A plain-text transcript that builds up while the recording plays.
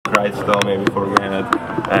cried still maybe before game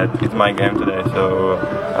that it's my game today. So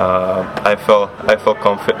I felt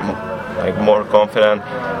confident, like more confident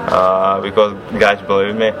because guys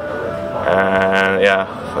believe me. And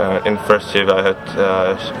yeah, in first shift I had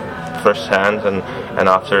first hand, and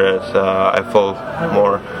after it I felt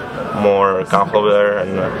more comfortable there,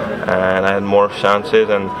 and I had more chances,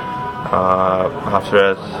 and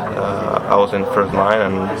after that I was in first line,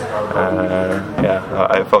 and yeah,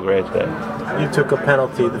 I felt great today. You took a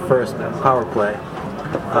penalty the first power play.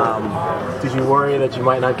 Did you worry that you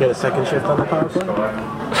might not get a second shift on the power play?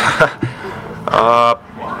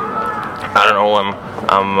 I don't know.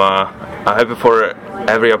 I'm happy for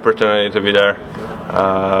every opportunity to be there.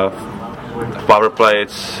 Power play,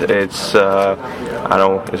 it's I don't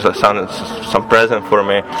know, it's some present for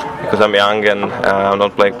me because I'm young and I'm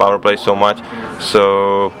not playing power play so much.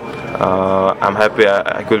 So I'm happy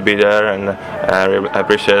I could be there, and I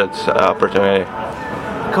appreciate the opportunity.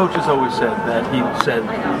 Coach has always said that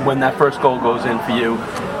when that first goal goes in for you,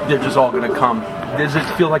 they're just all going to come. Does it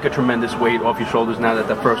feel like a tremendous weight off your shoulders now that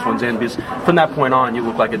the first one's in? Because from that point on, you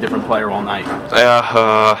look like a different player all night.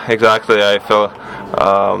 Yeah, exactly. I felt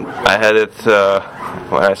I had it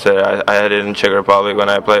when I said I had it in Czech Republic when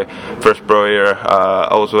I played first pro year.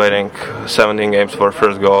 I was waiting 17 games for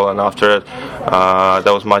first goal, and after it,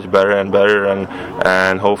 that was much better and better,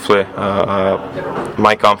 and hopefully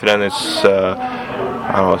my confidence is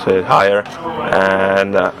I don't want to say higher,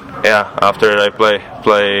 and yeah, after I play.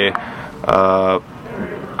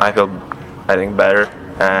 I think better,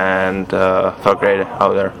 and felt great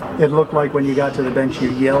out there. It looked like when you got to the bench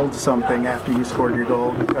you yelled something after you scored your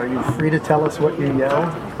goal. Are you free to tell us what you yelled?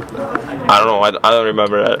 I don't know. I don't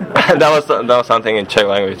remember that. that was something in Czech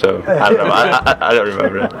language, so I don't know. I don't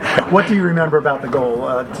remember that. What do you remember about the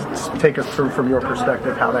goal? Take us through from your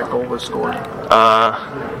perspective how that goal was scored.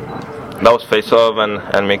 That was face-off,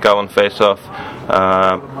 and Mika won face-off.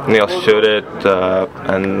 Neil shoot it,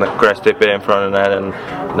 and Chris tipped it in front of the net, and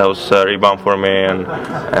that was a rebound for me, and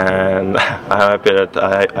I'm happy that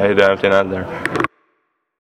I hit the empty net there.